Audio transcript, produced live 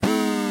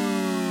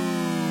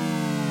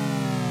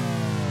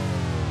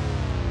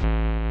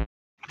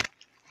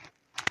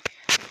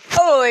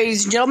Hello,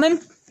 ladies and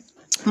gentlemen.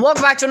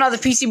 Welcome back to another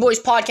PC Boys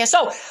podcast.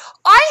 So,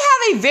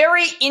 I have a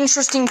very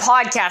interesting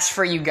podcast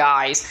for you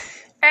guys,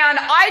 and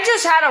I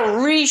just had a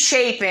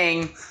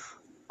reshaping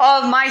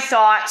of my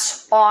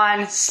thoughts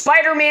on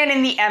Spider-Man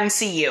in the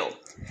MCU.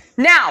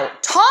 Now,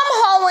 Tom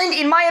Holland,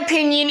 in my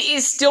opinion,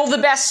 is still the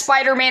best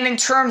Spider-Man in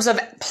terms of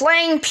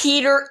playing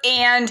Peter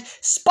and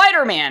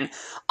Spider-Man.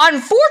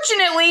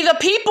 Unfortunately, the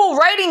people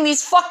writing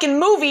these fucking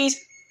movies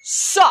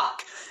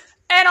suck.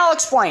 And I'll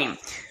explain.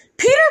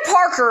 Peter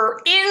Parker,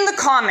 in the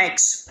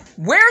comics,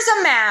 wears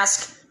a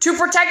mask to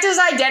protect his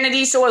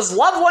identity so his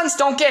loved ones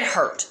don't get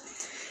hurt.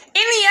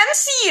 In the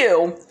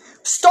MCU,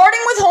 starting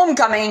with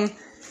Homecoming,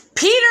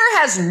 Peter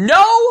has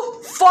no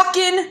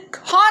fucking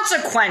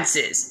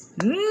consequences.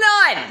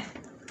 None.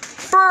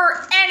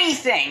 For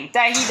anything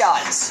that he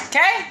does.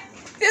 Okay?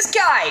 This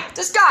guy.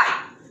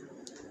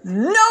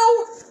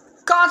 No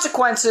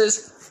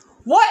consequences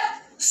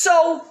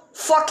whatsoever.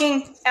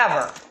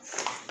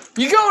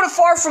 You go to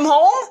Far From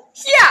Home?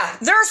 Yeah,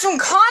 there are some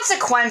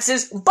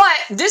consequences, but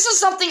this is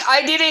something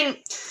I didn't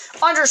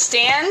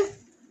understand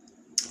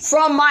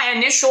from my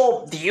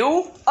initial view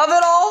of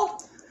it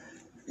all.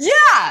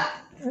 Yeah,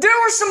 there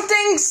were some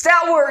things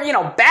that were,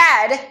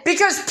 bad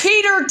because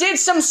Peter did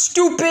some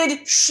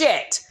stupid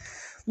shit.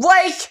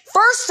 Like,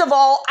 first of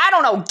all,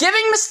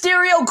 giving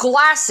Mysterio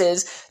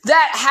glasses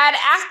that had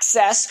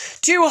access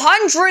to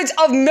hundreds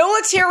of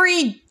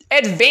military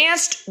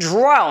advanced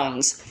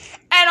drones.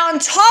 And on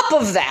top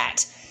of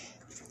that,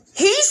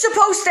 he's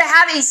supposed to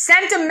have a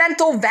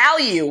sentimental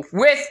value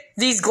with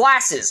these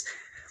glasses.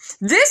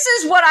 This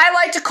is what I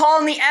like to call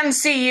in the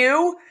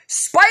MCU,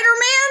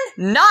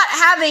 Spider-Man not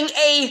having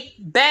a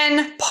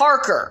Ben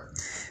Parker.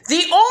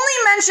 The only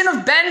mention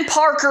of Ben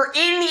Parker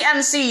in the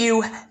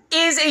MCU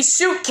is a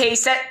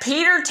suitcase that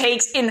Peter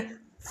takes in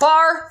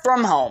Far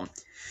From Home.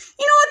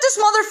 You know what this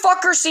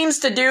motherfucker seems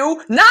to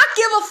do? Not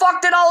give a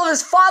fuck that all of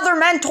his father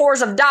mentors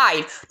have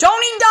died.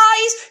 Tony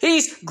dies,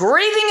 he's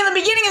grieving in the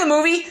beginning of the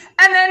movie,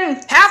 and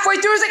then halfway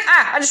through he's like,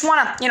 I just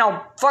wanna,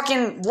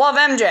 fucking love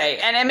MJ.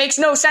 And it makes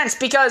no sense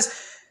because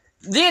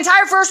the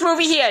entire first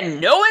movie he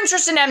had no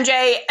interest in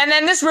MJ, and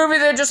then this movie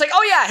they're just like,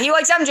 oh yeah, he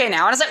likes MJ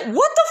now. And it's like,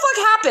 what the fuck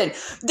happened?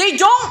 They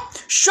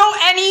don't show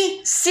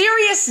any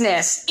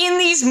seriousness in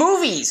these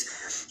movies.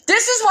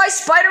 This is why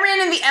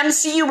Spider-Man in the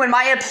MCU, in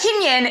my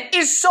opinion,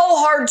 is so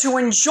hard to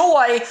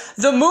enjoy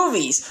the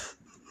movies.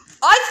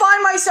 I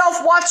find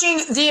myself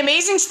watching The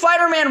Amazing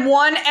Spider-Man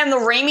 1 and the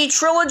Raimi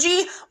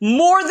trilogy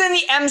more than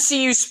the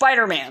MCU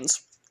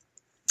Spider-Mans.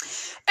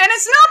 And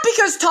it's not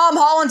because Tom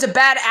Holland's a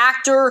bad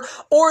actor,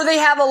 or they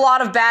have a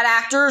lot of bad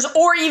actors,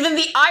 or even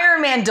the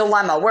Iron Man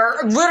dilemma,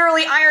 where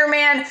literally Iron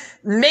Man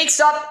makes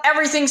up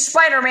everything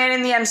Spider-Man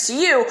in the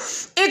MCU.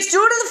 It's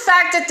due to the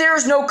fact that there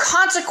is no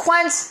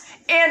consequence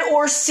and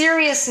or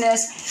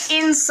seriousness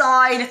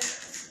inside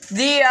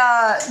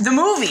the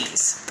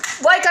movies.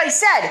 Like I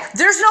said,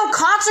 there's no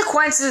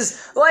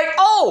consequences. Like,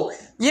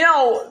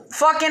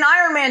 fucking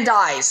Iron Man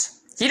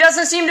dies. He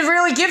doesn't seem to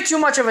really give too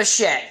much of a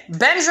shit.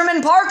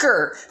 Benjamin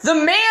Parker, the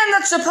man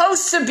that's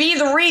supposed to be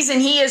the reason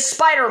he is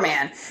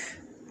Spider-Man.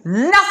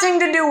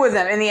 Nothing to do with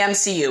him in the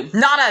MCU.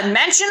 Not a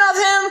mention of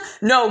him,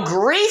 no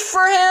grief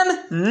for him,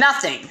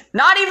 nothing.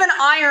 Not even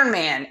Iron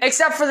Man,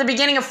 except for the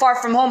beginning of Far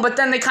From Home, but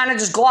then they kind of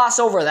just gloss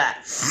over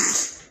that.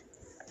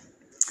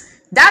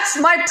 That's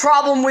my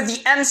problem with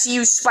the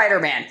MCU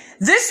Spider-Man.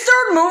 This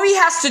third movie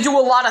has to do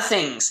a lot of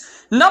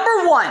things.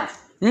 Number one,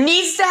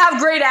 needs to have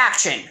great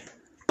action.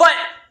 But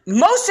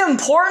most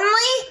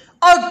importantly,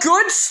 a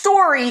good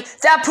story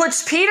that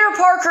puts Peter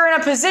Parker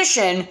in a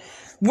position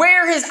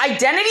where his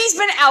identity's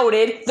been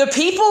outed, the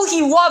people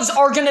he loves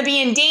are going to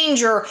be in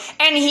danger,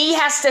 and he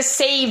has to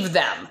save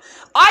them.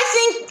 I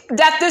think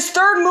that this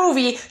third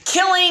movie,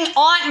 killing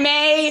Aunt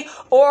May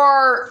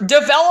or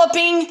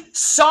developing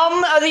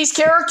some of these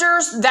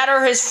characters that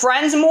are his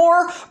friends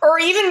more, or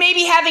even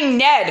maybe having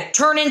Ned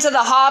turn into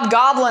the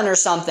Hobgoblin or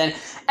something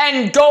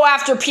and go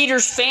after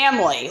Peter's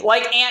family,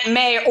 like Aunt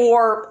May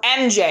or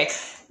MJ.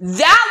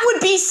 That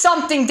would be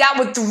something that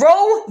would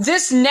throw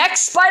this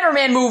next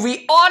Spider-Man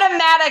movie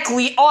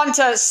automatically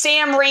onto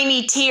Sam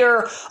Raimi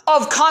tier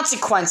of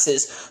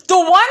consequences. The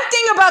one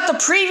thing about the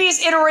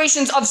previous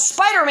iterations of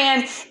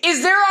Spider-Man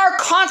is there are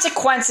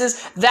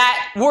consequences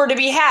that were to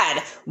be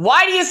had.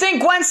 Why do you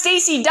think Gwen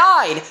Stacy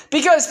died?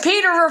 Because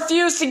Peter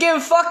refused to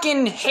give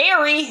fucking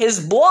Harry his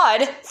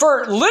blood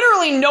for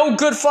literally no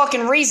good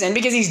fucking reason,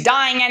 because he's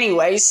dying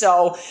anyway,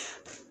 so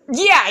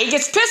yeah, he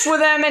gets pissed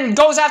with him and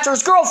goes after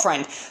his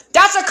girlfriend.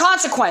 That's a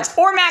consequence.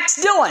 Or Max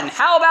Dillon.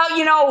 How about,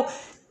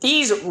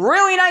 he's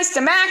really nice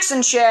to Max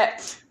and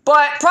shit,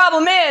 but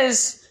problem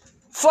is,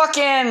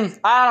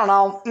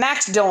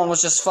 Max Dillon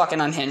was just fucking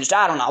unhinged.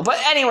 I don't know. But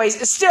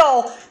anyways,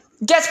 still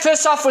gets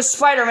pissed off with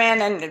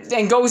Spider-Man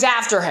and goes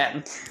after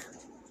him.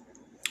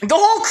 the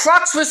whole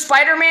crux with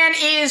Spider-Man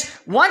is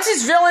once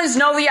his villains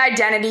know the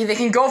identity, they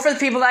can go for the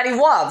people that he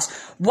loves.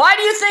 Why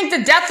do you think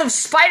the death of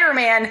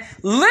Spider-Man,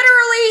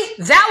 literally,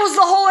 that was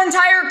the whole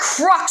entire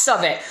crux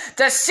of it.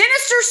 The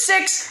Sinister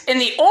Six in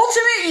the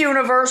Ultimate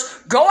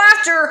Universe go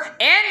after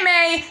Aunt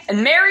May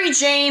and Mary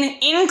Jane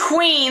in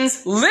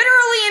Queens,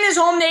 literally in his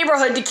home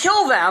neighborhood to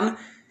kill them.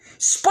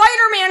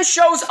 Spider-Man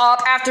shows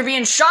up after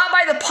being shot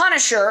by the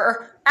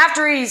Punisher,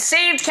 after he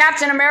saved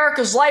Captain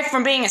America's life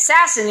from being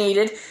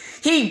assassinated.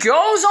 He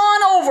goes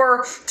on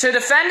over to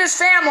defend his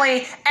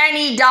family, and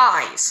he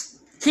dies.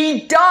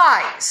 He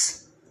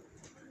dies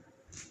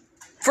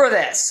for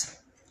this.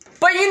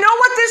 But you know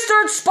what this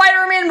third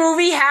Spider-Man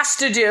movie has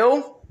to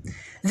do?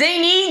 They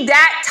need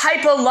that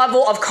type of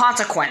level of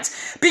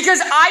consequence.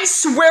 Because I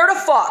swear to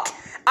fuck,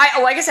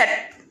 like I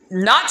said,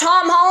 not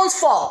Tom Holland's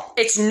fault.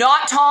 It's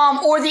not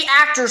Tom or the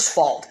actor's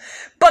fault.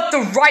 But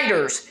the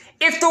writers.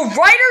 If the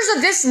writers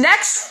of this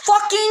next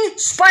fucking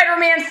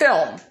Spider-Man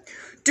film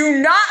do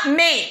not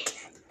make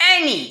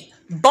any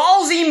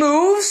ballsy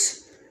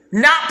moves,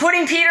 not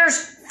putting Peter's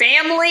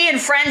family and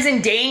friends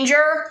in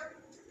danger,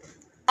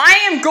 I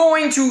am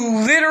going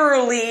to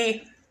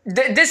literally,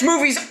 this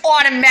movie's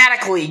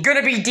automatically going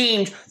to be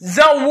deemed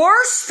the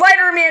worst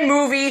Spider-Man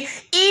movie,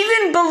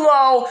 even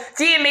below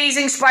The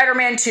Amazing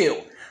Spider-Man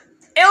 2.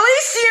 At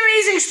least The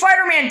Amazing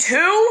Spider-Man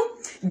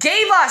 2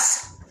 gave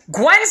us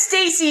Gwen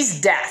Stacy's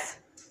death.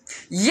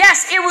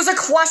 Yes, it was a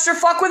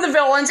clusterfuck with the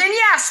villains, and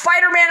yeah,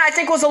 Spider-Man, I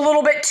think, was a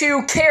little bit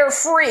too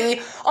carefree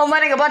on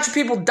letting a bunch of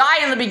people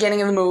die in the beginning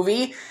of the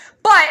movie,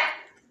 but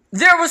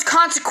there was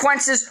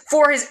consequences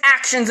for his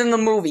actions in the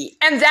movie,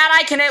 and that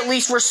I can at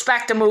least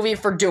respect a movie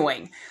for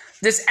doing.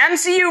 This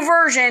MCU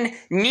version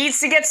needs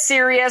to get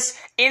serious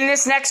in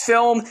this next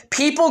film.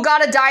 People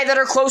gotta die that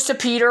are close to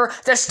Peter.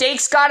 The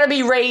stakes gotta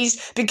be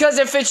raised, because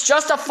if it's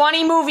just a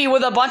funny movie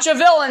with a bunch of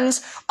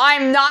villains,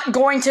 I'm not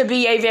going to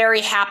be a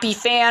very happy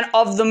fan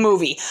of the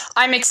movie.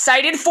 I'm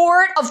excited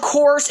for it, of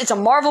course. It's a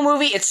Marvel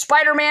movie. It's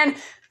Spider-Man.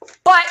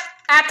 But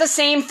at the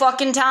same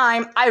fucking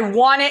time, I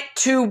want it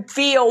to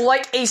feel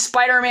like a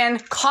Spider-Man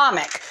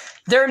comic.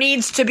 There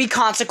needs to be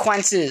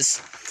consequences.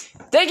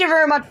 Thank you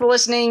very much for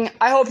listening.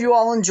 I hope you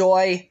all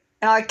enjoy,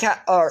 and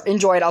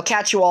enjoyed. I'll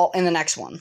catch you all in the next one.